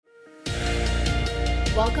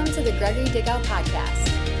Welcome to the Gregory Dickow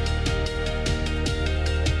Podcast.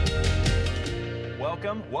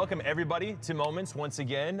 Welcome everybody to Moments once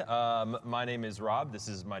again. My name is Rob. This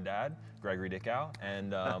is my dad, Gregory Dickow,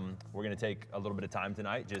 and we're going to take a little bit of time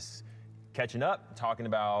tonight just catching up, talking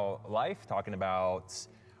about life, talking about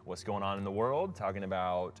what's going on in the world, talking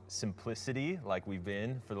about simplicity like we've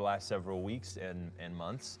been for the last several weeks and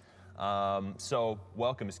months. So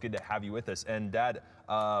welcome. It's good to have you with us. And Dad,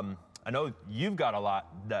 I know you've got a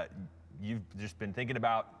lot that you've just been thinking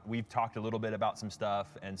about. We've talked a little bit about some stuff,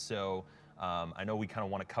 and so I know we kind of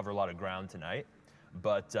want to cover a lot of ground tonight.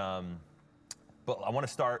 But I want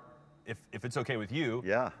to start, if it's okay with you.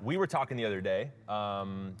 Yeah. We were talking the other day,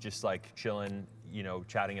 just like chilling,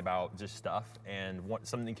 chatting about just stuff, and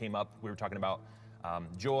something came up. We were talking about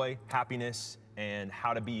joy, happiness, and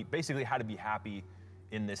how to be happy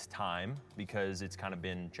in this time, because it's kind of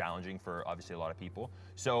been challenging for obviously a lot of people.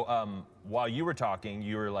 So while you were talking,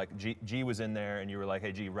 you were like, G was in there, and you were like,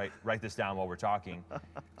 hey G, write this down while we're talking.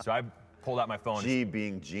 So I pulled out my phone. G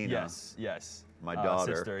being Gina. Yes. My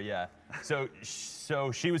daughter. Sister, yeah.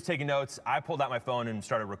 So she was taking notes. I pulled out my phone and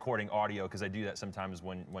started recording audio, because I do that sometimes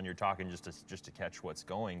when you're talking, just to catch what's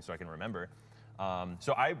going so I can remember. I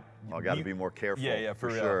got to be more careful. Yeah, for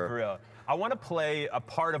real. I want to play a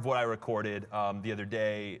part of what I recorded the other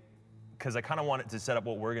day, because I kind of wanted to set up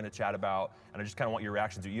what we're going to chat about, and I just kind of want your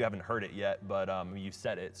reaction to it. You haven't heard it yet, but you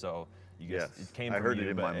said it, so you guess it came from you. I heard it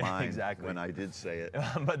in my mind exactly when I did say it.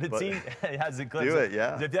 but the team has the clips. Do it,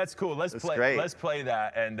 yeah. That's cool. Let's play. Great. Let's play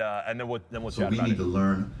that, and then we'll chat about it. So we need to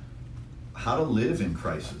learn how to live in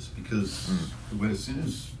crisis, because as soon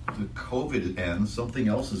as the COVID ends, something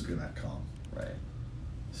else is going to come. Right.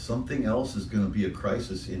 Something else is going to be a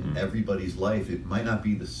crisis in everybody's life. It might not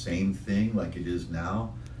be the same thing like it is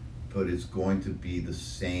now, but it's going to be the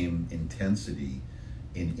same intensity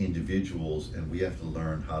in individuals, and we have to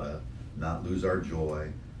learn how to not lose our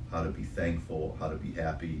joy, how to be thankful, how to be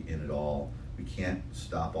happy in it all. We can't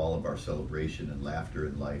stop all of our celebration and laughter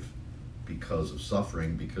in life because of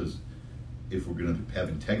suffering, because if we're going to have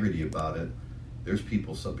integrity about it, there's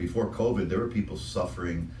people, before COVID, there were people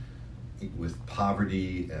suffering with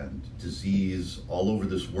poverty and disease all over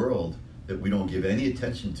this world that we don't give any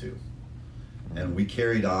attention to. And we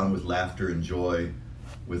carried on with laughter and joy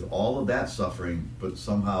with all of that suffering, but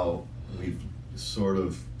somehow we've sort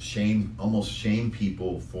of almost shamed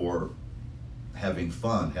people for having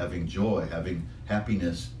fun, having joy, having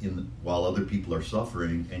happiness while other people are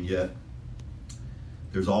suffering, and yet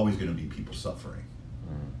there's always going to be people suffering.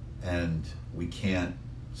 And we can't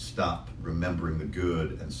stop remembering the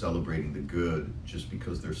good and celebrating the good just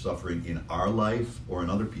because they're suffering in our life or in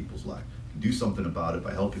other people's life. We can do something about it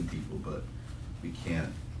by helping people, but we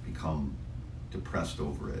can't become depressed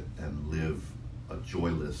over it and live a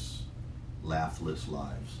joyless, laughless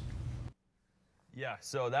lives. Yeah,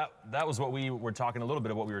 so that was what we were talking, a little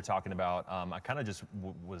bit of what we were talking about. I kind of just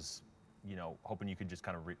was, hoping you could just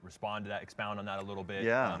kind of respond to that, expound on that a little bit.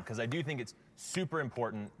 Yeah. Because I do think it's super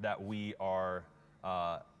important that we are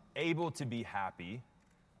able to be happy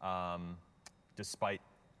despite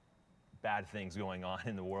bad things going on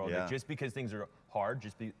in the world. Yeah. Like, just because things are hard,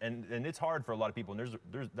 and it's hard for a lot of people, and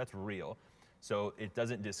there's that's real. So it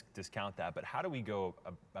doesn't discount that. But how do we go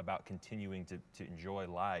about continuing to enjoy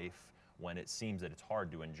life when it seems that it's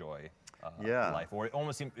hard to enjoy life, or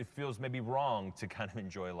it feels maybe wrong to kind of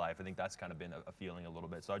enjoy life? I think that's kind of been a feeling a little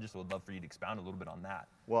bit. So I just would love for you to expound a little bit on that.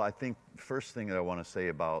 Well, I think first thing that I want to say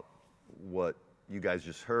about what you guys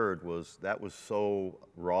just heard was so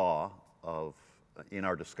raw in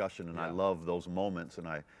our discussion, and I love those moments, and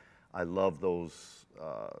I love those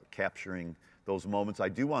capturing those moments. I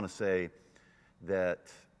do want to say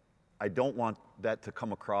that I don't want that to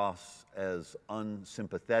come across as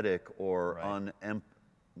unsympathetic or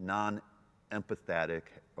non-empathetic,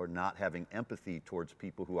 or not having empathy towards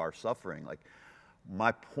people who are suffering. Like,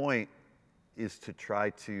 my point is to try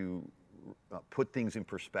to put things in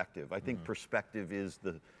perspective. I think perspective is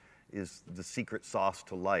the secret sauce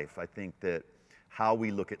to life. I think that how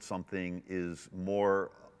we look at something is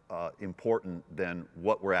more important than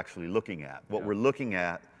what we're actually looking at. What we're looking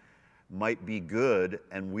at might be good,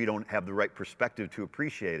 and we don't have the right perspective to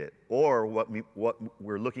appreciate it. Or what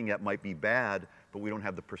we're looking at might be bad, but we don't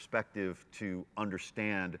have the perspective to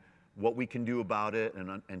understand what we can do about it,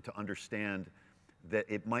 and to understand that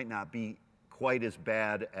it might not be quite as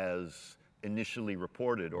bad as initially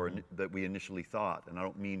reported, or that we initially thought. And I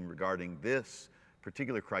don't mean regarding this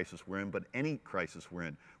particular crisis we're in, but any crisis we're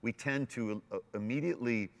in. We tend to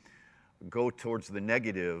immediately go towards the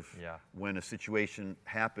negative when a situation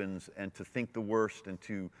happens, and to think the worst, and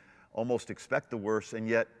to almost expect the worst. And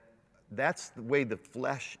yet that's the way the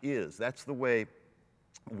flesh is. That's the way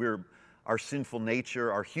our sinful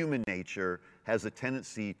nature, our human nature, has a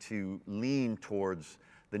tendency to lean towards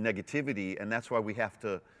the negativity, and that's why we have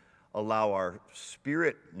to allow our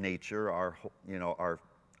spirit nature,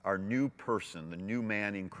 our new person, the new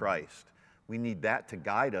man in Christ. We need that to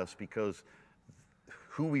guide us, because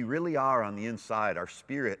who we really are on the inside, our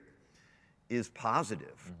spirit is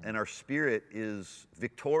positive, and our spirit is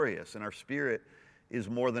victorious, and our spirit is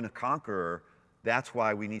more than a conqueror. That's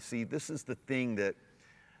why we need, see, this is the thing that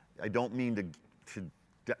I don't mean to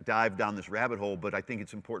dive down this rabbit hole, but I think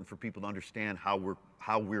it's important for people to understand how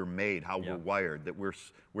we're made, how we're wired, that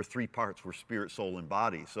we're three parts, we're spirit, soul, and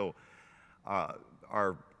body. So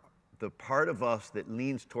the part of us that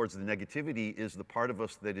leans towards the negativity is the part of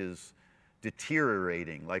us that is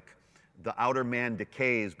deteriorating. Like the outer man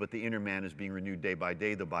decays, but the inner man is being renewed day by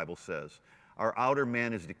day, the Bible says. Our outer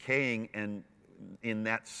man is decaying, and in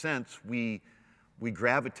that sense, we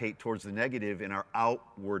gravitate towards the negative in our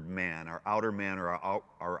outward man, our outer man, or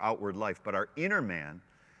our outward life. But our inner man,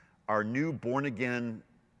 our new born-again,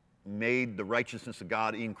 made the righteousness of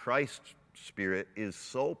God in Christ's spirit, is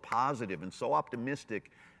so positive and so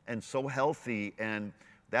optimistic and so healthy. And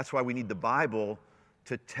that's why we need the Bible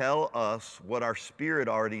to tell us what our spirit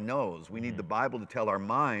already knows. We need the Bible to tell our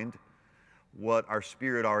mind what our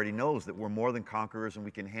spirit already knows, that we're more than conquerors and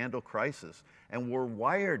we can handle crisis. And we're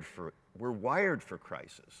wired for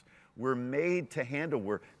crisis. We're made to handle,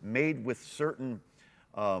 we're made with certain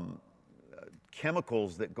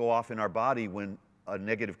chemicals that go off in our body when a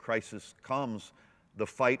negative crisis comes. The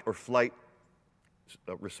fight or flight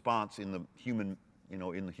response in the human,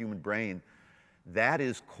 in the human brain, that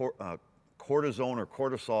is cortisone or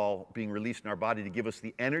cortisol being released in our body to give us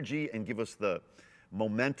the energy and give us the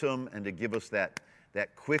momentum and to give us that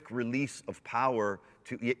quick release of power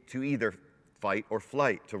to either fight or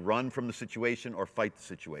flight, to run from the situation or fight the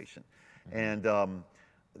situation. And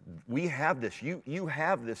we have this. You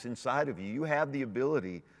have this inside of you. You have the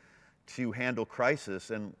ability to handle crisis.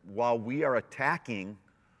 And while we are attacking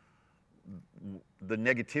the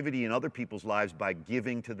negativity in other people's lives by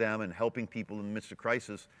giving to them and helping people in the midst of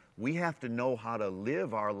crisis, we have to know how to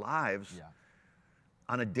live our lives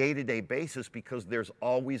on a day-to-day basis, because there's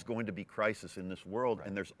always going to be crisis in this world,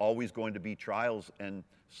 and there's always going to be trials and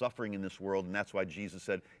suffering in this world. And that's why Jesus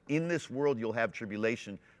said, in this world you'll have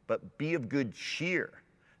tribulation, but be of good cheer.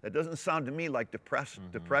 That doesn't sound to me like depression.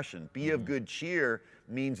 Be of good cheer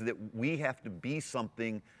means that we have to be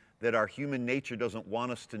something that our human nature doesn't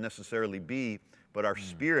want us to necessarily be, but our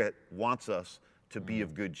spirit wants us to be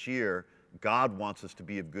of good cheer. God wants us to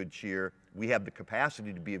be of good cheer. We have the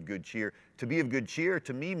capacity to be of good cheer. To be of good cheer,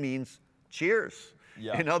 to me, means cheers.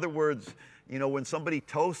 Yeah. In other words, when somebody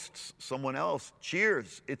toasts someone else,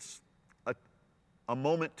 cheers. It's a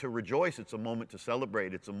moment to rejoice. It's a moment to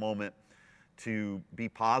celebrate. It's a moment to be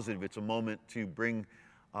positive. It's a moment to bring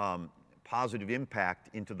positive impact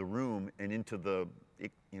into the room and into the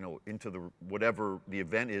whatever the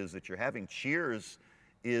event is that you're having. Cheers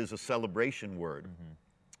is a celebration word.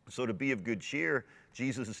 So to be of good cheer,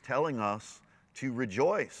 Jesus is telling us to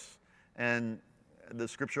rejoice. And the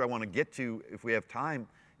scripture I want to get to, if we have time,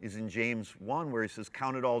 is in James 1, where he says,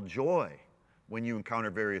 count it all joy when you encounter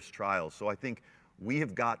various trials. So I think we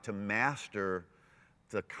have got to master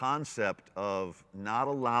the concept of not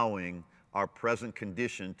allowing our present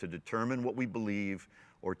condition to determine what we believe,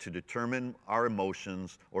 or to determine our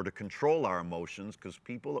emotions, or to control our emotions, because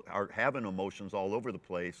people are having emotions all over the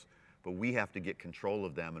place, but we have to get control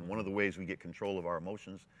of them. And one of the ways we get control of our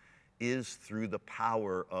emotions is through the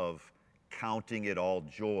power of counting it all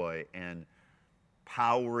joy and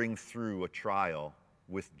powering through a trial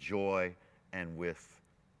with joy and with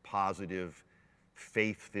positive,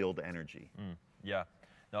 faith-filled energy. Yeah,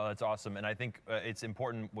 no, that's awesome. And I think it's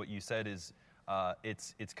important what you said is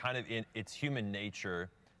it's kind of it's human nature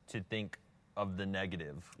to think of the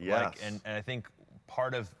negative. Yes. And I think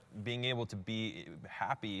part of being able to be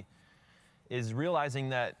happy is realizing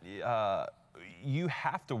that you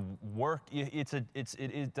have to work.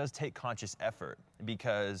 It does take conscious effort,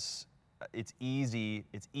 because it's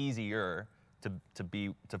easier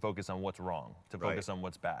to focus on what's wrong, to focus on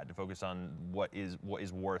what's bad, to focus on what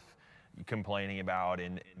is worth complaining about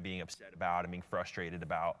and being upset about and being frustrated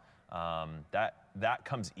about. That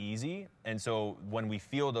comes easy. And so when we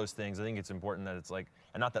feel those things, I think it's important that it's like,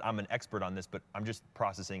 and not that I'm an expert on this, but I'm just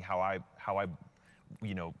processing how I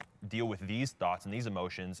deal with these thoughts and these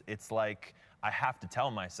emotions. It's like I have to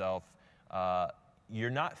tell myself, you're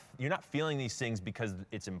not feeling these things because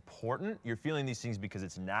it's important. You're feeling these things because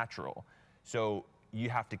it's natural. So you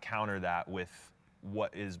have to counter that with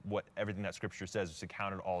what everything that Scripture says is to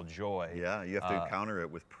count it all joy. Yeah, you have to counter it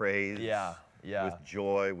with praise. Yeah. With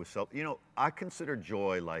joy, with self. I consider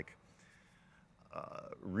joy like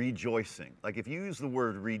rejoicing. Like if you use the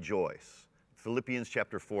word rejoice, Philippians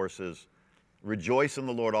chapter 4 says, rejoice in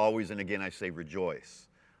the Lord always, and again I say rejoice.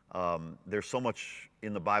 There's so much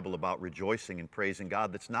in the Bible about rejoicing and praising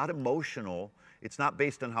God that's not emotional. It's not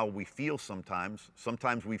based on how we feel sometimes.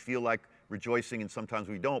 Sometimes we feel like rejoicing and sometimes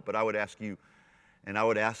we don't. But I would ask you, and I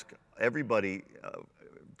would ask everybody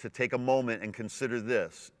to take a moment and consider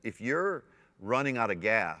this. If you're running out of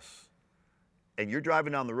gas and you're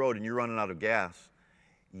driving down the road and you're running out of gas,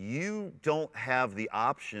 you don't have the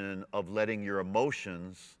option of letting your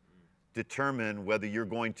emotions determine whether you're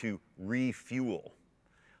going to refuel.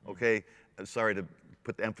 Okay, sorry to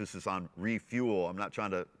put the emphasis on refuel. I'm not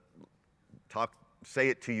trying to say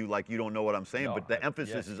it to you like you don't know what I'm saying, but the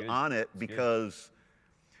emphasis is on it because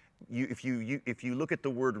if you look at the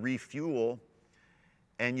word refuel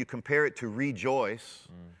and you compare it to rejoice,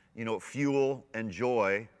 fuel and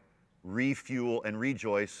joy, refuel and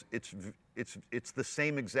rejoice, it's the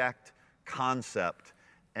same exact concept.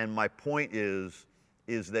 And my point is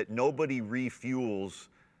that nobody refuels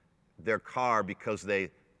their car because they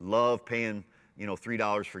love paying,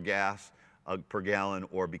 $3 for gas per gallon,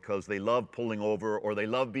 or because they love pulling over, or they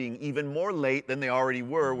love being even more late than they already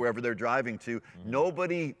were wherever they're driving to.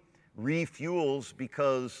 Nobody refuels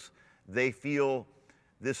because they feel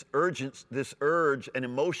this urge and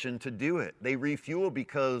emotion to do it. They refuel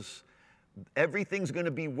because everything's going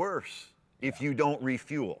to be worse if you don't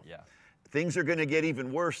refuel. Yeah. Things are going to get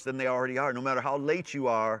even worse than they already are. No matter how late you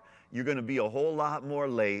are, you're going to be a whole lot more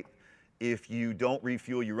late if you don't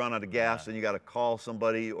refuel. You run out of gas and you got to call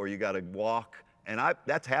somebody or you got to walk. And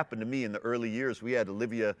that's happened to me in the early years. We had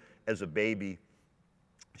Olivia as a baby.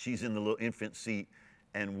 She's in the little infant seat.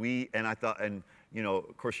 And I thought,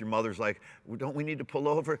 of course your mother's like, well, don't we need to pull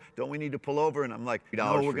over? Don't we need to pull over? And I'm like,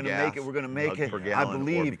 no, we're going to make it. We're going to make it. I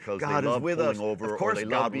believe God is with us. Of course,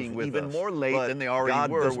 God being even more late than they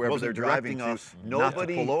already were wherever they're driving to.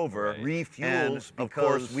 Nobody pull over refuels. Of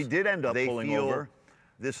course, we did end up pulling over.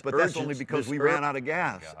 But that's only because we ran out of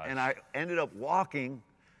gas. And I ended up walking.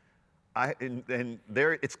 And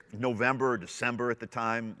there, it's November or December at the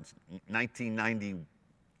time, 1990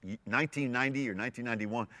 or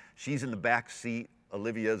 1991. She's in the back seat.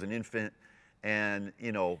 Olivia's an infant. And,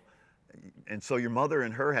 and so your mother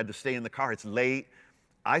and her had to stay in the car. It's late.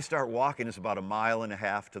 I start walking. It's about 1.5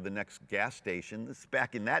 miles to the next gas station. This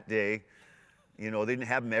back in that day, they didn't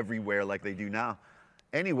have them everywhere like they do now.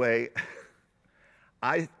 Anyway,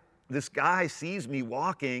 this guy sees me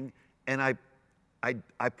walking, and I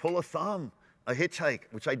pull a hitchhike,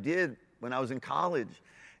 which I did when I was in college.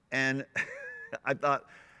 And I thought,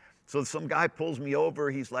 so some guy pulls me over.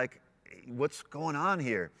 He's like, hey, what's going on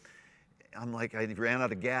here? I'm like, I ran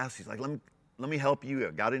out of gas. He's like, let me help you.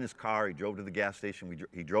 I got in his car. He drove to the gas station.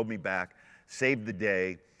 He drove me back, saved the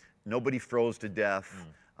day. Nobody froze to death.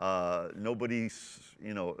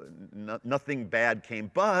 Nothing bad came,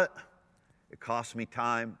 but it cost me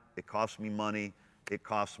time, it cost me money, it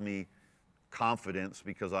cost me confidence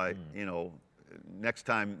because next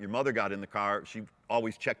time your mother got in the car, she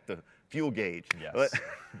always checked the fuel gauge. Yes. But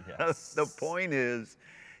Yes. the point is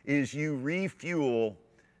you refuel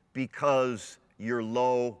because you're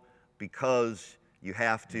low, because you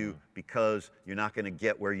have to, because you're not going to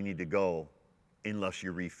get where you need to go unless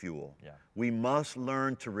you refuel. Yeah. We must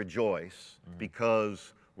learn to rejoice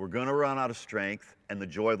because we're going to run out of strength, and the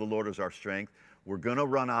joy of the Lord is our strength. We're going to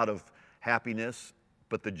run out of happiness,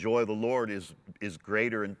 but the joy of the Lord is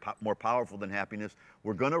greater and more powerful than happiness.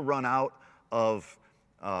 We're going to run out of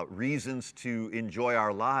reasons to enjoy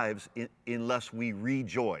our lives unless we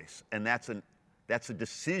rejoice, and that's a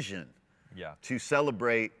decision to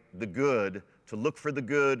celebrate the good, to look for the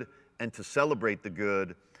good, and to celebrate the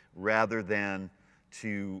good, rather than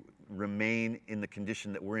to remain in the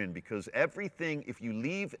condition that we're in. Because everything, if you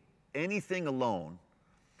leave anything alone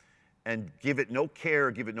and give it no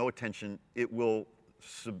care, give it no attention, it will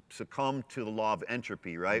succumb to the law of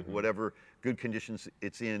entropy, right? Whatever good conditions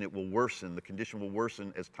it's in, it will worsen. The condition will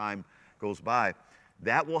worsen as time goes by.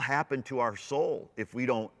 That will happen to our soul if we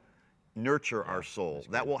don't nurture our soul.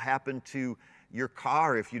 That will happen to your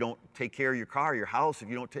car if you don't take care of your car, your house, if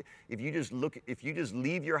you just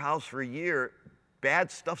leave your house for a year, bad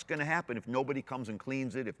stuff's going to happen if nobody comes and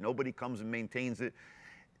cleans it, if nobody comes and maintains it.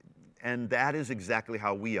 And that is exactly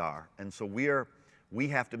how we are. And so we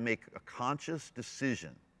have to make a conscious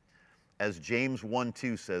decision. As James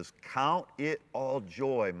 1:2 says, count it all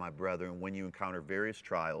joy, my brethren, when you encounter various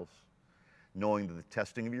trials, knowing that the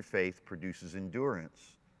testing of your faith produces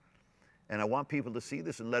endurance. And I want people to see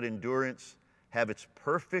this, and let endurance have its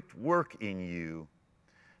perfect work in you,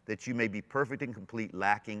 that you may be perfect and complete,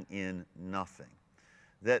 lacking in nothing.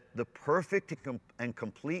 That the perfect and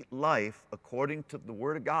complete life, according to the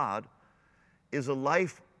Word of God, is a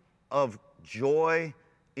life of joy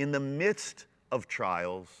in the midst of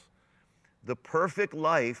trials. The perfect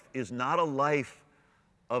life is not a life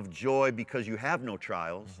of joy because you have no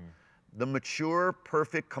trials. The mature,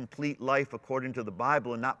 perfect, complete life according to the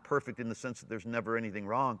Bible, and not perfect in the sense that there's never anything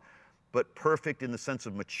wrong, but perfect in the sense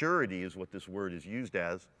of maturity is what this word is used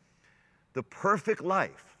as. The perfect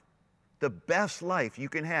life, the best life you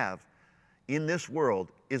can have in this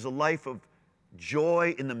world, is a life of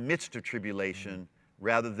joy in the midst of tribulation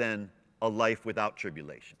rather than a life without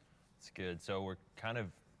tribulation. It's good. So we're kind of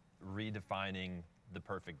redefining the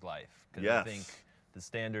perfect life. Because Yes. I think the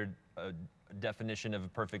standard definition of a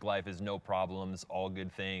perfect life is no problems, all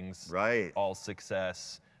good things, Right. all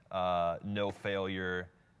success, no failure.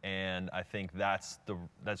 And I think that's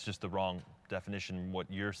just the wrong definition.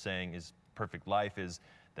 What you're saying is perfect life is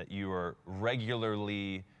that you are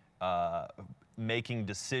regularly making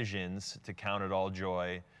decisions to count it all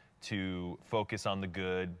joy, to focus on the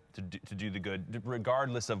good, to do the good,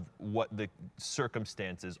 regardless of what the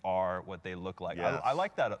circumstances are, what they look like. Yes. I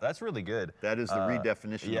like that. That's really good. That is the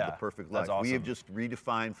redefinition of yeah, the perfect life. that's awesome. We have just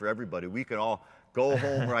redefined for everybody. We could all go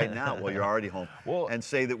home right now, well, you're already home, Well- and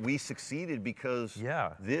say that we succeeded because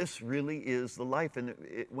Yeah. this really is the life. And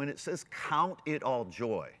when it says count it all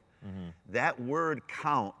joy, that word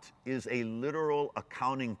count is a literal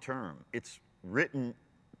accounting term. It's written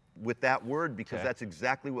with that word because Okay. that's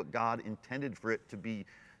exactly what God intended for it to be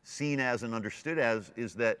seen as and understood as,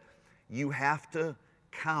 is that you have to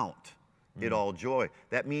count it all joy.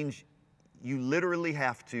 That means you literally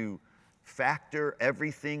have to factor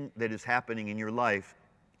everything that is happening in your life,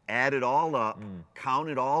 add it all up, count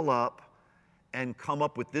it all up, and come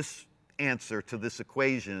up with this answer to this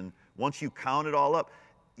equation. Once you count it all up,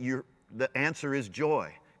 the answer is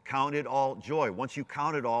joy. Count it all joy. Once you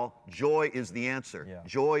count it all, joy is the answer. Yeah.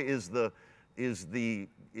 Joy is the answer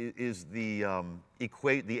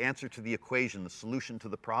to the equation, the solution to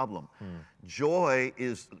the problem. Joy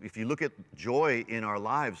is, if you look at joy in our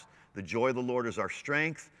lives, the joy of the Lord is our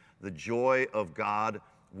strength. The joy of God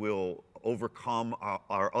will overcome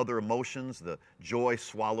our other emotions. The joy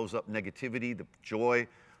swallows up negativity. The joy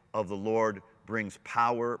of the Lord brings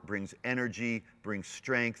power, brings energy, brings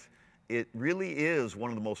strength. It really is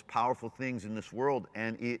one of the most powerful things in this world,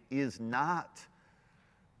 and it is not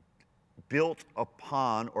built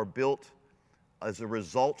upon or built as a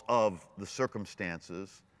result of the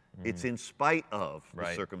circumstances. It's in spite of the Right.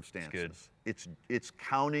 It's circumstances. It's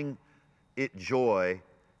counting it joy,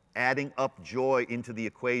 adding up joy into the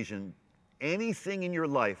equation. Anything in your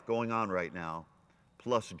life going on right now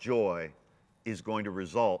plus joy is going to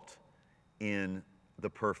result in the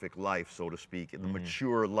perfect life, so to speak, in the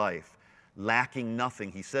mature life, lacking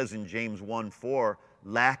nothing. He says in James 1:4,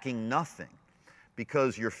 lacking nothing,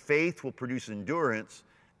 because your faith will produce endurance,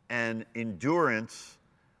 and endurance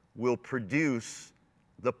will produce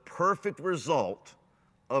the perfect result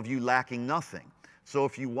of you lacking nothing. So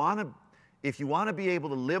if you want to be able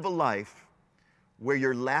to live a life where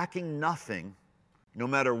you're lacking nothing, no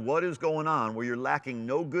matter what is going on, where you're lacking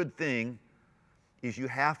no good thing, is you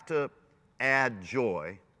have to add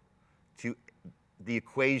joy to the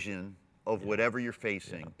equation of whatever you're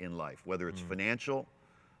facing in life, whether it's financial,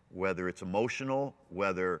 whether it's emotional,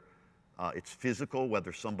 whether it's physical,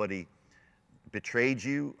 whether somebody betrayed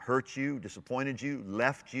you, hurt you, disappointed you,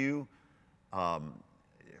 left you,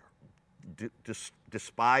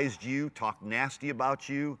 despised you, talked nasty about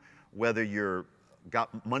you, whether you're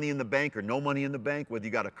got money in the bank or no money in the bank, whether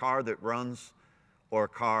you got a car that runs or a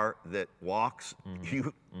car that walks,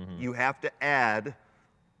 you have to add,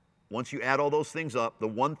 once you add all those things up, the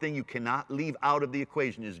one thing you cannot leave out of the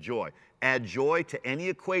equation is joy. Add joy to any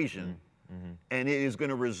equation, and it is going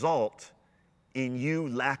to result in you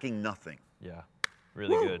lacking nothing. Yeah,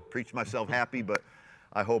 really Woo! good. Preach myself happy, but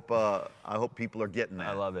I hope people are getting that.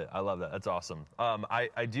 I love it. I love that. That's awesome. I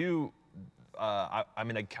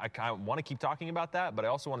want to keep talking about that, but I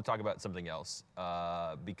also want to talk about something else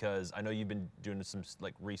because I know you've been doing some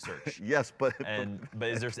like research. Yes, but But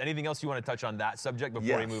is there anything else you want to touch on that subject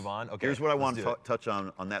before we yes. move on? Okay. Here's what I want let's to do it. touch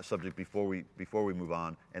on that subject before we move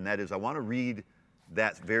on, and that is I want to read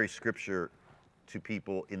that very scripture to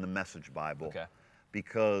people in the Message Bible, Okay.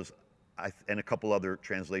 because and a couple other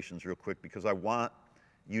translations real quick, because I want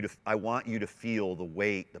you to feel the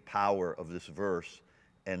weight, the power of this verse,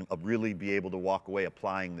 and really be able to walk away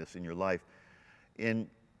applying this in your life. In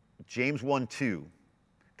James 1:2,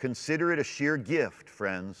 consider it a sheer gift,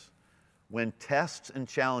 friends, when tests and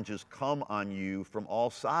challenges come on you from all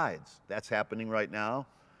sides, that's happening right now,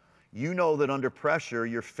 you know that under pressure,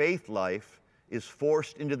 your faith life is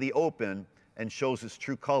forced into the open and shows its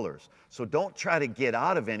true colors. So don't try to get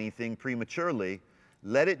out of anything prematurely.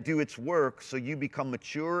 Let it do its work so you become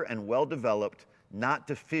mature and well-developed, not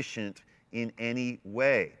deficient in any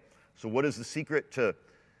way. So what is the secret to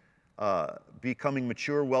becoming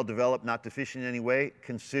mature, well-developed, not deficient in any way?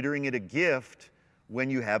 Considering it a gift when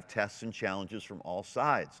you have tests and challenges from all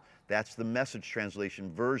sides. That's the Message translation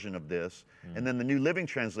version of this. And then the New Living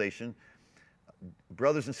Translation,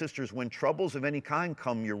 brothers and sisters, when troubles of any kind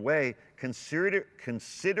come your way, consider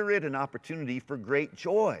it an opportunity for great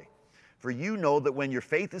joy. For you know that when your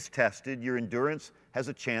faith is tested, your endurance has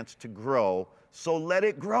a chance to grow, so let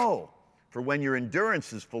it grow. For when your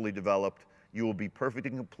endurance is fully developed, you will be perfect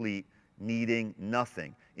and complete, needing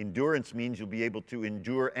nothing. Endurance means you'll be able to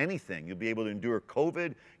endure anything. You'll be able to endure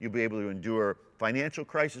COVID, you'll be able to endure financial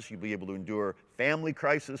crisis, you'll be able to endure family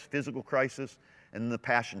crisis, physical crisis. And the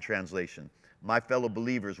Passion Translation, my fellow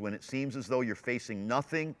believers, when it seems as though you're facing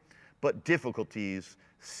nothing but difficulties,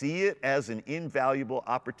 see it as an invaluable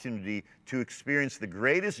opportunity to experience the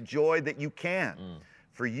greatest joy that you can.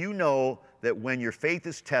 For you know that when your faith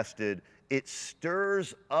is tested, it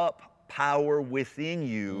stirs up power within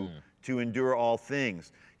you to endure all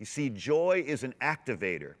things. You see, joy is an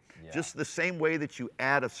activator. Yeah. Just the same way that you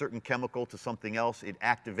add a certain chemical to something else, it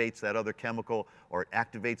activates that other chemical or it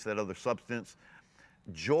activates that other substance.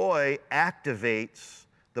 Joy activates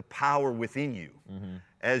the power within you.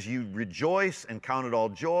 As you rejoice and count it all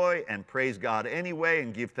joy and praise God anyway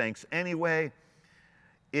and give thanks anyway,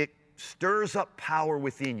 it stirs up power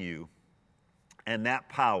within you, and that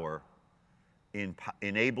power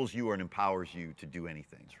enables you and empowers you to do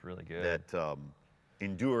anything. It's really good. That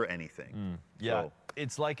endure anything. Yeah, So,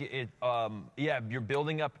 it's like you're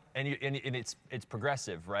building up, and it's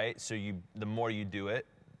progressive, right? So the more you do it,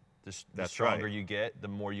 the stronger you get, the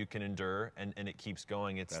more you can endure, and it keeps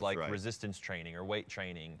going. It's That's like right. resistance training or weight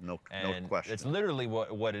training. No and question. It's literally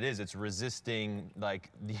what it is. It's resisting, like,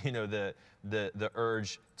 the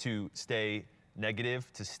urge to stay negative,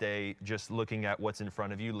 to stay just looking at what's in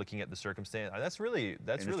front of you, looking at the circumstance. That's really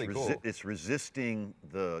cool. It's resisting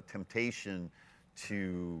the temptation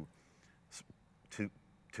to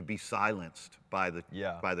be silenced by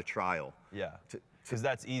the trial. Yeah. Because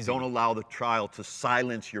that's easy. Don't allow the trial to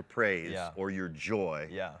silence your praise Yeah. or your joy.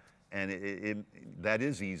 Yeah. And that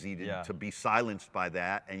is easy Yeah. to be silenced by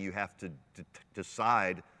that, and you have to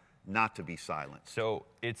decide not to be silenced. So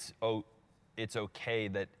it's okay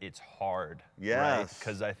that it's hard. Yes.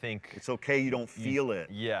 Because I think It's okay you don't feel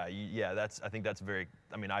it. Yeah. I think that's very.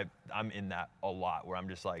 I mean, I'm in that a lot where I'm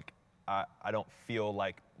just like, I don't feel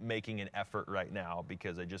like making an effort right now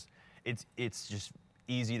because it's just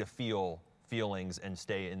easy to feel feelings and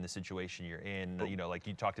stay in the situation you're in. Like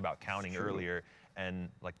you talked about counting earlier, and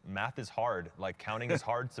like math is hard. Like counting is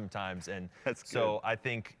hard sometimes, and That's so I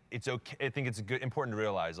think it's okay. I think it's important to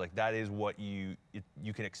realize like that is what you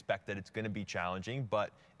can expect, that it's going to be challenging,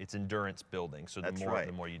 but it's endurance building. So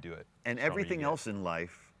the more you do it, And the stronger everything you get. else in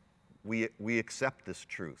life, we accept this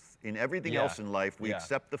truth. In everything Yeah. else in life, we Yeah.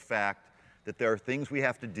 accept the fact that there are things we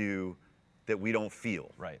have to do that we don't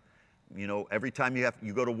feel. Right. Every time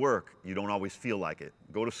you go to work, you don't always feel like it.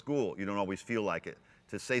 Go to school, you don't always feel like it.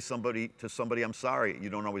 To say to somebody I'm sorry, you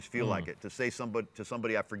don't always feel like it. To say to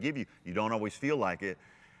somebody I forgive you, you don't always feel like it.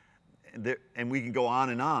 And we can go on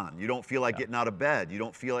and on. You don't feel like getting out of bed. You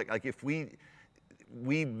don't feel like if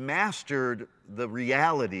we mastered the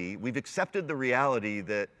reality, we've accepted the reality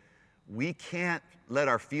that we can't let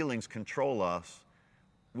our feelings control us.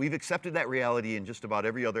 We've accepted that reality in just about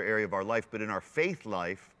every other area of our life, but in our faith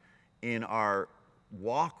life, in our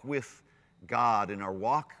walk with God, in our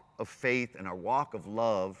walk of faith and our walk of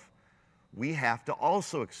love, we have to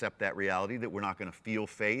also accept that reality that we're not going to feel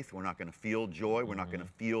faith, we're not going to feel joy, we're not going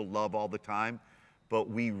to feel love all the time, but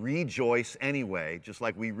we rejoice anyway, just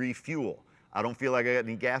like we refuel. I don't feel like I got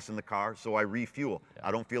any gas in the car, so I refuel. Yeah.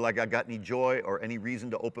 I don't feel like I got any joy or any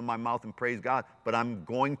reason to open my mouth and praise God, but I'm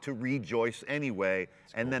going to rejoice anyway.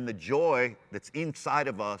 And then the joy that's inside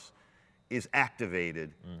of us is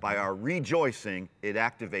activated by our rejoicing. It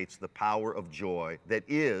activates the power of joy that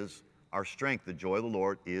is our strength. The joy of the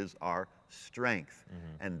Lord is our strength.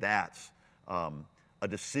 And that's a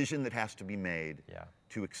decision that has to be made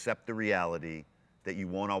to accept the reality that you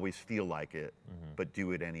won't always feel like it, but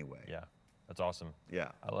do it anyway. Yeah. That's awesome.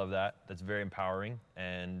 Yeah. I love that. That's very empowering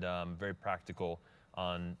and very practical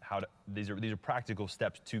on how to. These are practical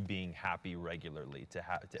steps to being happy regularly.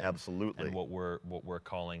 Absolutely. And what we're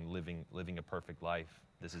calling living a perfect life.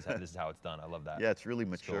 This is how it's done. I love that. Yeah, it's really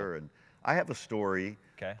mature, and I have a story,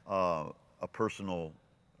 Okay. A personal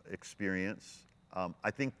experience.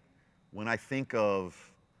 I think when I think of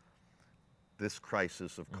this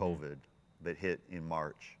crisis of COVID that hit in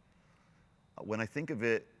March, when I think of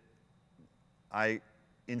it, I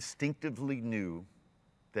instinctively knew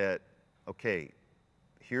that, okay,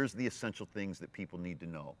 here's the essential things that people need to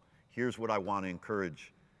know. Here's what I want to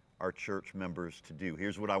encourage our church members to do.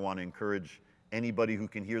 Here's what I want to encourage anybody who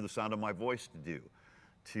can hear the sound of my voice to do,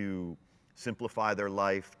 to simplify their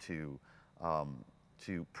life, to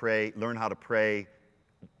pray, learn how to pray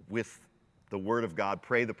with the Word of God,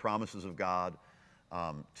 pray the promises of God,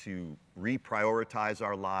 to reprioritize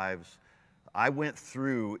our lives. I went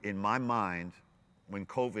through in my mind, when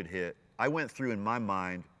COVID hit, I went through in my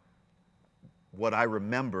mind what I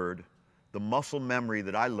remembered, the muscle memory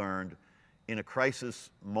that I learned in a crisis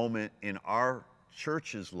moment in our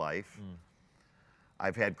church's life.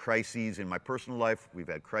 I've had crises in my personal life. We've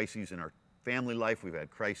had crises in our family life. We've had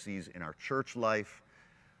crises in our church life.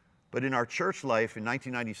 But in our church life, in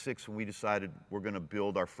 1996, when we decided we're going to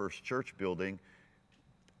build our first church building,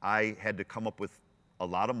 I had to come up with a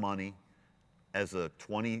lot of money as a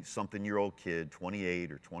 20-something-year-old kid, 28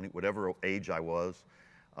 or 20, whatever age I was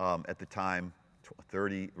at the time,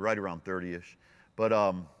 30, right around 30-ish. But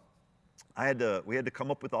we had to come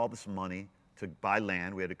up with all this money to buy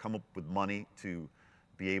land. We had to come up with money to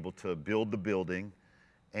be able to build the building.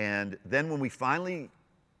 And then when we finally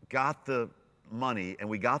got the money and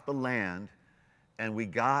we got the land and we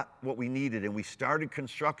got what we needed and we started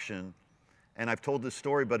construction, and I've told this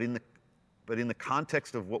story, but in the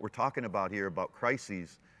context of what we're talking about here, about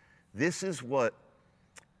crises, this is what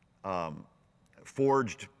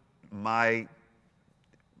forged my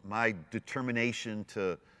determination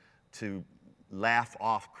to laugh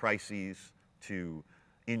off crises, to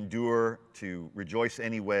endure, to rejoice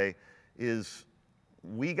anyway, is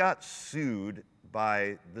we got sued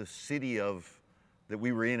by the city that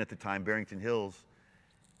we were in at the time, Barrington Hills,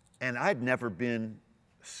 and I'd never been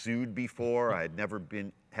sued before. I had never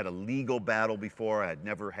had a legal battle before. I had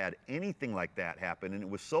never had anything like that happen, and it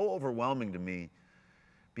was so overwhelming to me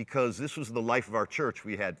because this was the life of our church.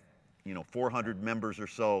 We had 400 members or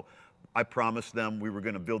so. I promised them we were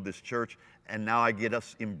going to build this church, and now I get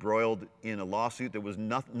us embroiled in a lawsuit that was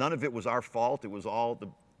none of it was our fault. It was all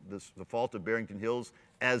the fault of Barrington Hills,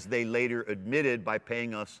 as they later admitted by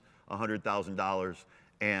paying us $100,000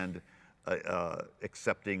 and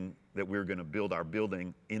accepting that we were going to build our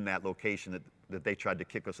building in that location that they tried to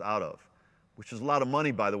kick us out of, which is a lot of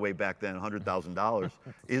money, by the way, back then. $100,000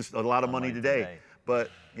 is a lot of money today. But,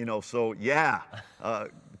 so yeah,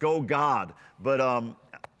 go God. But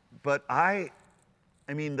I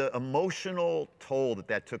mean, the emotional toll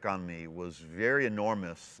that took on me was very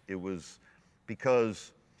enormous. It was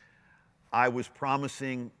because I was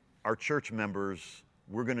promising our church members,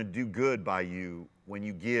 we're going to do good by you when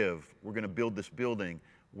you give. We're going to build this building.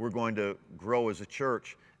 We're going to grow as a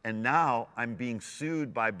church. And now I'm being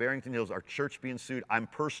sued by Barrington Hills, our church being sued. I'm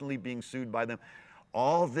personally being sued by them.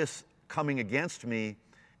 All this coming against me,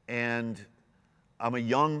 and I'm a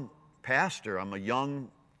young pastor. I'm a young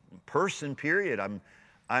person, period.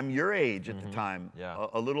 I'm your age at the time,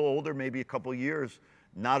 a little older, maybe a couple years,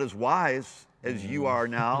 not as wise as you are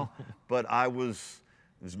now, but I was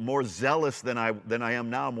more zealous than I am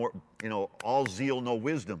now. More, all zeal, no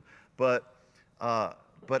wisdom. But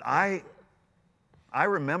I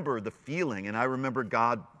remember the feeling, and I remember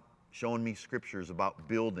God showing me scriptures about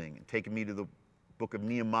building and taking me to the book of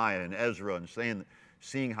Nehemiah and Ezra and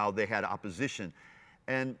seeing how they had opposition.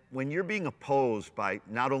 And when you're being opposed by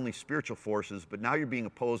not only spiritual forces, but now you're being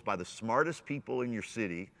opposed by the smartest people in your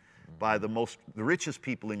city, by the richest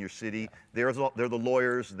people in your city, they're the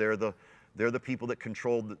lawyers, they're the people that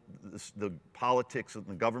control the politics and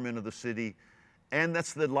the government of the city, and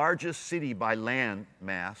that's the largest city by land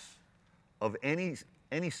mass of any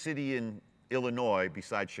city in Illinois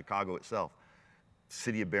besides Chicago itself.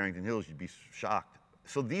 City of Barrington Hills, you'd be shocked.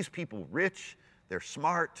 So these people, rich, they're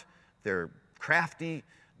smart, they're crafty,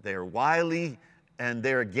 they're wily, and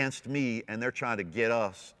they're against me, and they're trying to get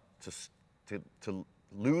us to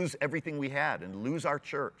lose everything we had and lose our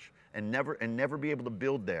church and never be able to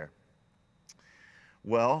build there.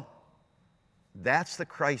 Well, that's the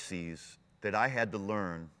crises that I had to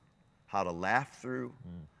learn how to laugh through,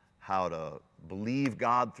 how to believe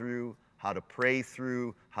God through, how to pray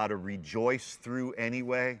through, how to rejoice through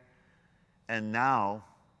anyway. And now,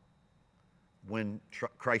 when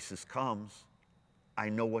crisis comes, I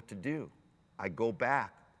know what to do. I go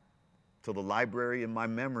back to the library in my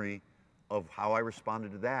memory of how I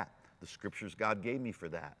responded to that, the scriptures God gave me for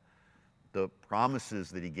that, the promises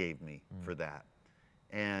that He gave me for that.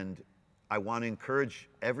 And I want to encourage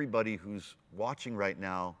everybody who's watching right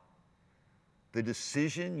now, the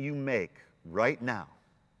decision you make right now,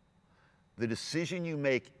 the decision you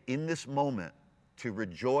make in this moment to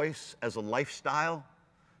rejoice as a lifestyle,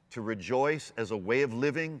 to rejoice as a way of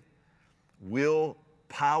living, will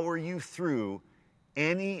power you through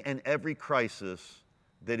any and every crisis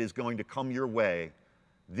that is going to come your way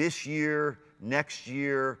this year, next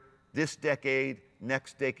year, this decade,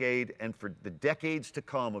 next decade, and for the decades to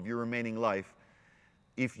come of your remaining life.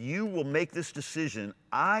 If you will make this decision,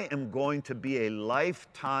 I am going to be a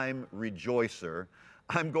lifetime rejoicer.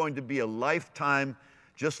 I'm going to be a lifetime,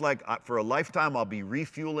 just like for a lifetime I'll be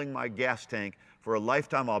refueling my gas tank. For a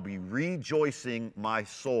lifetime I'll be rejoicing my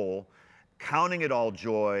soul, counting it all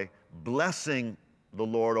joy, blessing the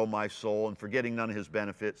Lord, O my soul, and forgetting none of his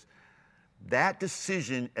benefits. That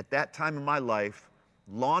decision at that time in my life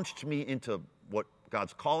launched me into what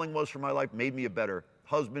God's calling was for my life, made me a better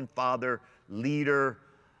husband, father, leader,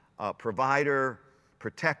 provider,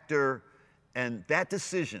 protector. And that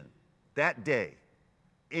decision, that day,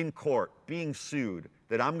 in court, being sued,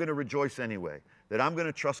 that I'm going to rejoice anyway, that I'm going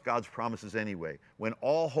to trust God's promises anyway, when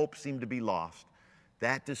all hope seemed to be lost,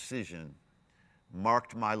 that decision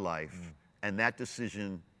marked my life, and that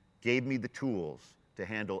decision gave me the tools to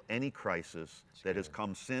handle any crisis that has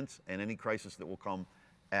come since and any crisis that will come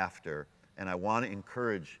after. And I want to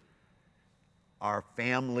encourage our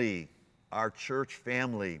family, our church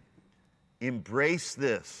family, embrace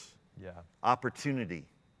this opportunity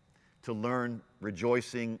to learn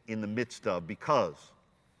rejoicing in the midst of, because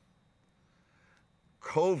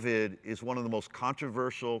COVID is one of the most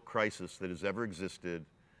controversial crises that has ever existed.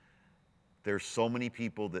 There's so many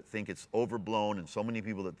people that think it's overblown and so many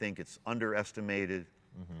people that think it's underestimated.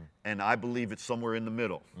 And I believe it's somewhere in the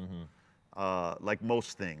middle, like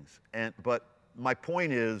most things. But my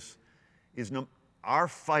point is our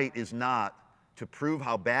fight is not to prove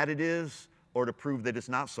how bad it is or to prove that it's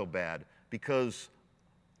not so bad, because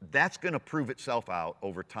that's going to prove itself out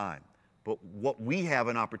over time. But what we have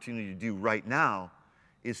an opportunity to do right now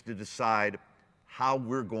is to decide how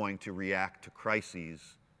we're going to react to crises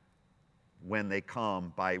when they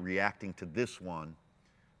come, by reacting to this one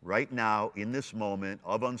right now in this moment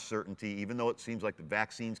of uncertainty, even though it seems like the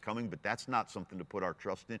vaccine's coming, but that's not something to put our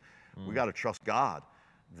trust in. We got to trust God.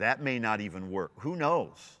 That may not even work. Who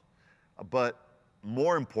knows? But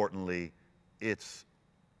more importantly, it's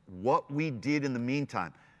what we did in the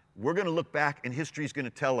meantime. We're going to look back and history's going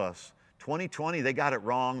to tell us 2020, they got it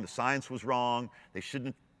wrong. The science was wrong. They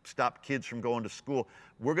shouldn't stop kids from going to school.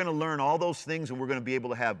 We're going to learn all those things, and we're going to be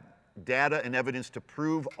able to have data and evidence to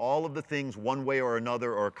prove all of the things one way or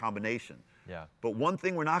another, or a combination. Yeah. But one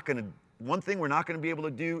thing we're not going to be able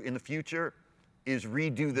to do in the future is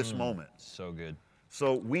redo this moment. So good.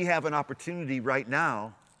 So we have an opportunity right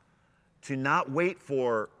now to not wait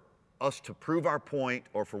for us to prove our point,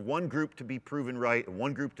 or for one group to be proven right and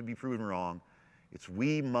one group to be proven wrong. It's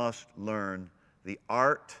we must learn the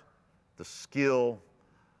art, the skill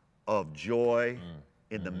of joy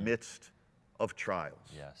in the midst of trials.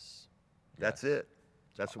 Yes. That's it.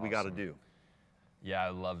 That's what we got to do. Yeah, I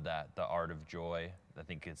love that. The art of joy. I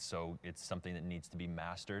think it's something that needs to be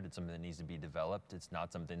mastered. It's something that needs to be developed. It's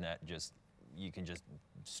not something that you can just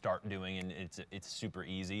start doing and it's super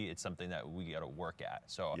easy. It's something that we got to work at.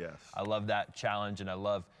 So yes. I love that challenge, and I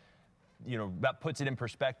love, that puts it in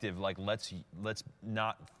perspective. Like, let's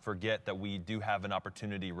not forget that we do have an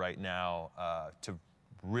opportunity right now to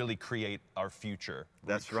really create our future.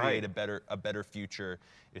 That's right. right. Create a better future.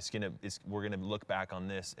 We're gonna look back on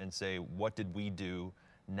this and say, what did we do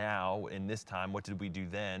now in this time? What did we do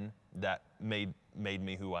then that made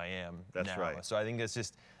me who I am now? That's right. So I think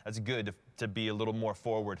that's good to be a little more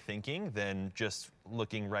forward thinking than just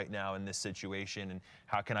looking right now in this situation and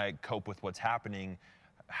how can I cope with what's happening?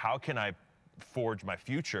 How can I forge my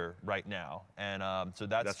future right now? And so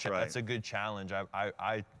that's right. That's a good challenge.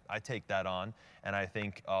 I take that on, and I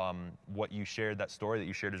think what you shared, that story that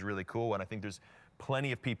you shared, is really cool. And I think there's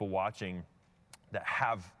plenty of people watching that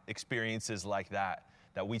have experiences like that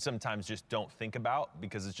we sometimes just don't think about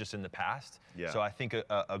because it's just in the past. Yeah. So I think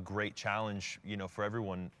a great challenge, for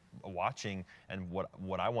everyone watching, and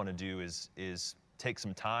what I want to do is take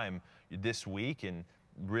some time this week and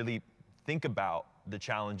really think about the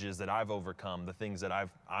challenges that I've overcome, the things that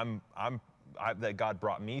that God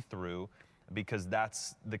brought me through, because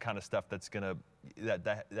that's the kind of stuff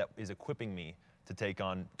that is equipping me to take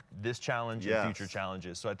on this challenge and future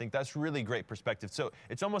challenges. So I think that's really great perspective. So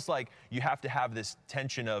it's almost like you have to have this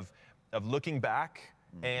tension of looking back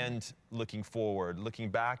and looking forward, looking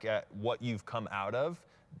back at what you've come out of,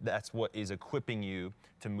 that's what is equipping you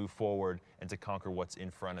to move forward and to conquer what's in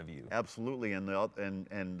front of you. Absolutely,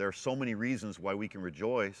 and there's so many reasons why we can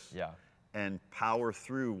rejoice Yeah. and power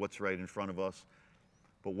through what's right in front of us.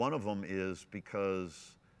 But one of them is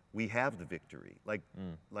because we have the victory. Like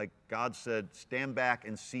God said, stand back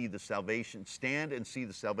and see the salvation. Stand and see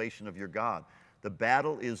the salvation of your God. The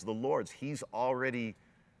battle is the Lord's. He's already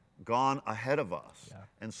gone ahead of us. Yeah.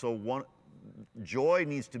 And so joy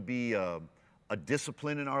needs to be a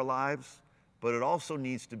discipline in our lives, but it also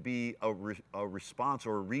needs to be a response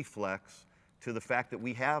or a reflex to the fact that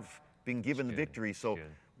we have been given the victory. So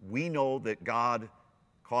we know that God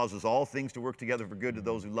causes all things to work together for good to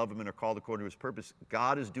those who love him and are called according to his purpose.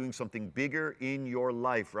 God is doing something bigger in your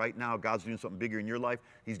life right now. God's doing something bigger in your life.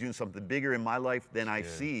 He's doing something bigger in my life than I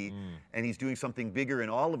see. And he's doing something bigger in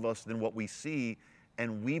all of us than what we see.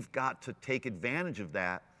 And we've got to take advantage of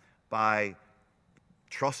that by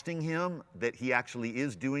trusting him that he actually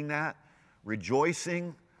is doing that,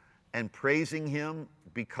 rejoicing and praising him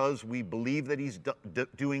because we believe that he's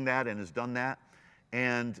doing that and has done that,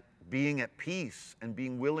 and being at peace and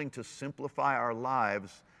being willing to simplify our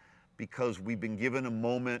lives because we've been given a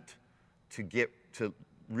moment to get to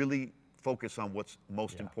really focus on what's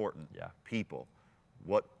most important. People,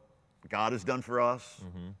 what God has done for us,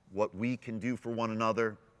 what we can do for one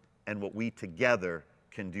another, and what we together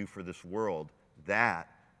can do for this world. That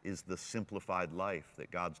is the simplified life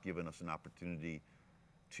that God's given us an opportunity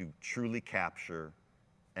to truly capture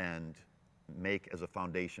and make as a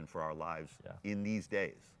foundation for our lives in these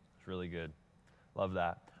days. It's really good. Love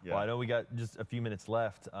that. Yeah. Well, I know we got just a few minutes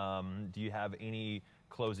left. Do you have any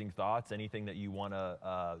closing thoughts? Anything that you want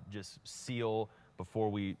to just seal before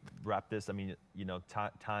we wrap this? I mean, you know,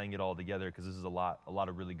 tying it all together, because this is a lot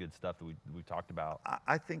of really good stuff that we've talked about.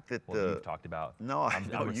 I think that you've talked about. No, I'm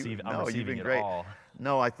receiving you've been it great. all.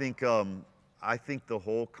 No, I think the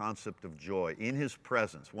whole concept of joy in his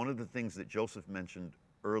presence. One of the things that Joseph mentioned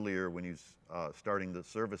earlier when he was starting the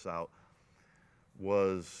service out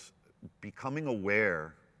was becoming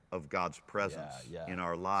aware of God's presence in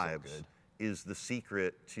our lives is the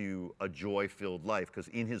secret to a joy-filled life, because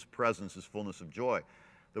in his presence is fullness of joy.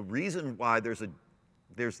 The reason why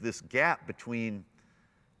there's this gap between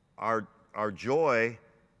our joy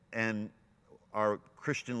and our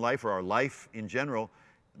Christian life or our life in general,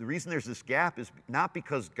 the reason there's this gap is not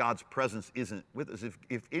because God's presence isn't with us.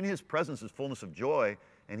 If in his presence is fullness of joy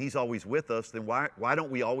and he's always with us, then why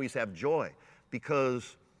don't we always have joy?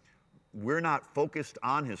 Because we're not focused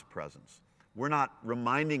on his presence. We're not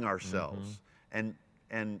reminding ourselves and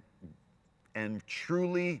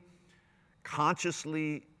truly,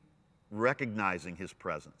 consciously recognizing his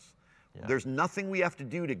presence. Yeah. There's nothing we have to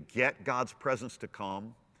do to get God's presence to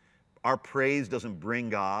come. Our praise doesn't bring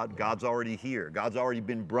God. God's already here. God's already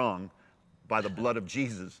been brung by the blood of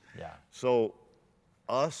Jesus. So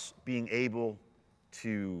us being able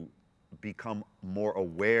to become more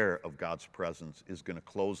aware of God's presence is going to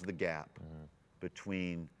close the gap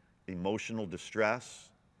between emotional distress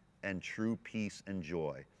and true peace and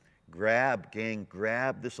joy. Grab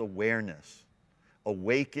this awareness.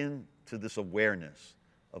 Awaken to this awareness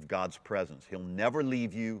of God's presence. He'll never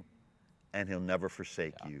leave you and he'll never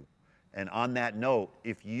forsake you. And on that note,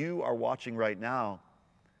 if you are watching right now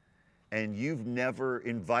and you've never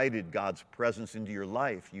invited God's presence into your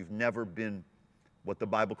life, you've never been what the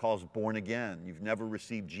Bible calls born again, you've never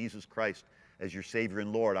received Jesus Christ as your Savior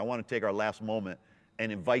and Lord, I want to take our last moment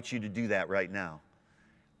and invite you to do that right now.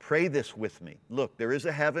 Pray this with me. Look, there is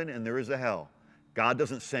a heaven and there is a hell. God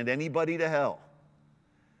doesn't send anybody to hell.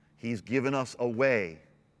 He's given us a way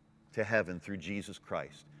to heaven through Jesus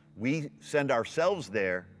Christ. We send ourselves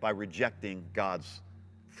there by rejecting God's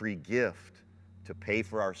free gift to pay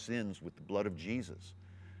for our sins with the blood of Jesus.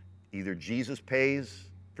 Either Jesus pays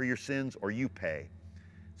for your sins or you pay.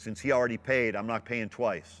 Since he already paid, I'm not paying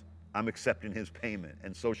twice. I'm accepting his payment,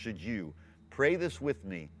 and so should you. Pray this with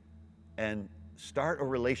me and start a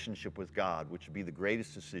relationship with God, which would be the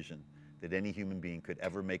greatest decision that any human being could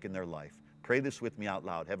ever make in their life. Pray this with me out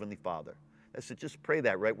loud. Heavenly Father. That's it. Just pray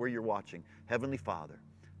that right where you're watching. Heavenly Father,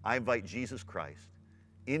 I invite Jesus Christ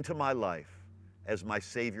into my life as my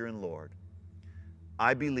Savior and Lord.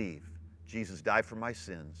 I believe Jesus died for my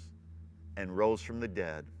sins and rose from the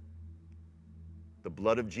dead. The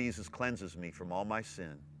blood of Jesus cleanses me from all my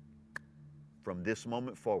sin. From this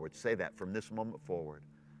moment forward, say that, from this moment forward,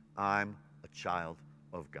 I'm a child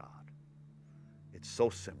of God. It's so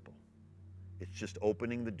simple. It's just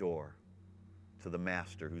opening the door to the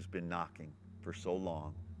Master who's been knocking for so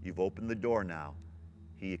long. You've opened the door now.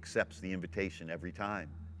 He accepts the invitation every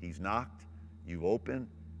time. He's knocked, you open,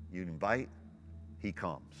 you invite, he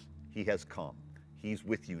comes. He has come. He's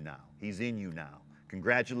with you now. He's in you now.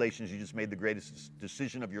 Congratulations, you just made the greatest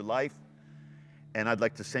decision of your life. And I'd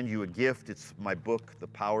like to send you a gift. It's my book, The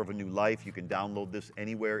Power of a New Life. You can download this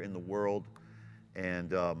anywhere in the world.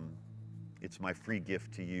 And it's my free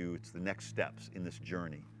gift to you. It's the next steps in this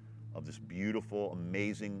journey of this beautiful,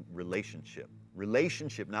 amazing relationship.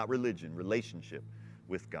 Relationship, not religion, relationship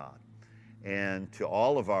with God. And to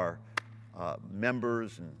all of our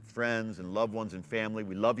members and friends and loved ones and family,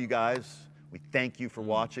 we love you guys. We thank you for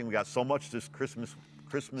watching. We got so much this Christmas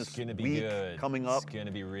It's gonna be week good. coming up. It's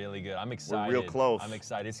gonna be really good. I'm excited. We're real close. I'm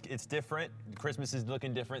excited. It's different. Christmas is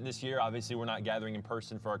looking different this year. Obviously, we're not gathering in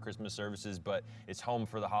person for our Christmas services, but it's home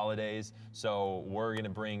for the holidays. So we're gonna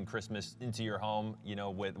bring Christmas into your home,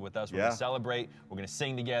 with us. We're gonna celebrate. We're gonna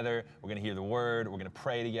sing together. We're gonna hear the word. We're gonna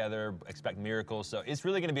pray together. Expect miracles. So it's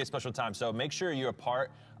really gonna be a special time. So make sure you're a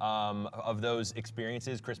part of those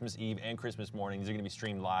experiences. Christmas Eve and Christmas mornings are gonna be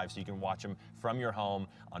streamed live, so you can watch them from your home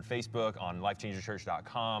on Facebook, on LifeChangerChurch.com.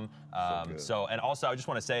 And also I just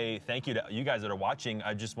want to say thank you to you guys that are watching.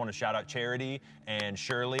 I just want to shout out Charity and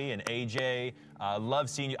Shirley and AJ. Love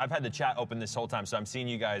seeing you. I've had the chat open this whole time, so I'm seeing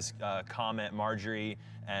you guys comment. Marjorie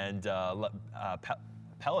and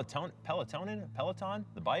Peloton,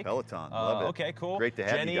 the bike? Peloton, love it. Okay, cool. Great to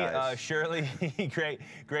have Jenny, you guys. Shirley,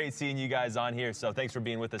 great seeing you guys on here. So thanks for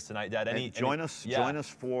being with us tonight, Dad. Join us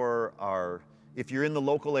for our, if you're in the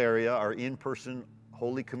local area, our in-person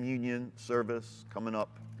Holy Communion service coming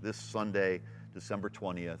up this Sunday, December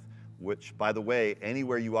 20th, which, by the way,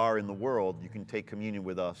 anywhere you are in the world, you can take communion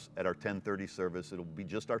with us at our 10:30 service. It'll be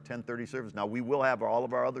just our 10:30 service. Now, we will have all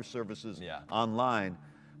of our other services online,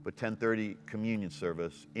 but 10:30 communion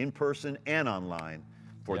service, in person and online,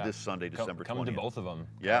 for this Sunday, December 20th. Come to both of them.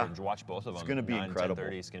 Yeah. Watch both of them. It's going to be incredible.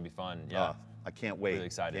 10:30. It's going to be fun. Yeah. I can't wait. Really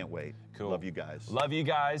excited. Can't wait. Cool. Love you guys. Love you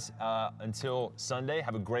guys. Until Sunday,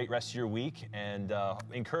 have a great rest of your week, and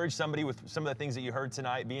encourage somebody with some of the things that you heard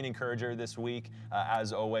tonight. Be an encourager this week.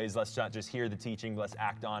 As always, let's not just hear the teaching, let's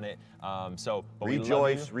act on it. But rejoice, we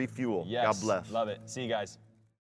love you. refuel. Yes. God bless. Love it. See you guys.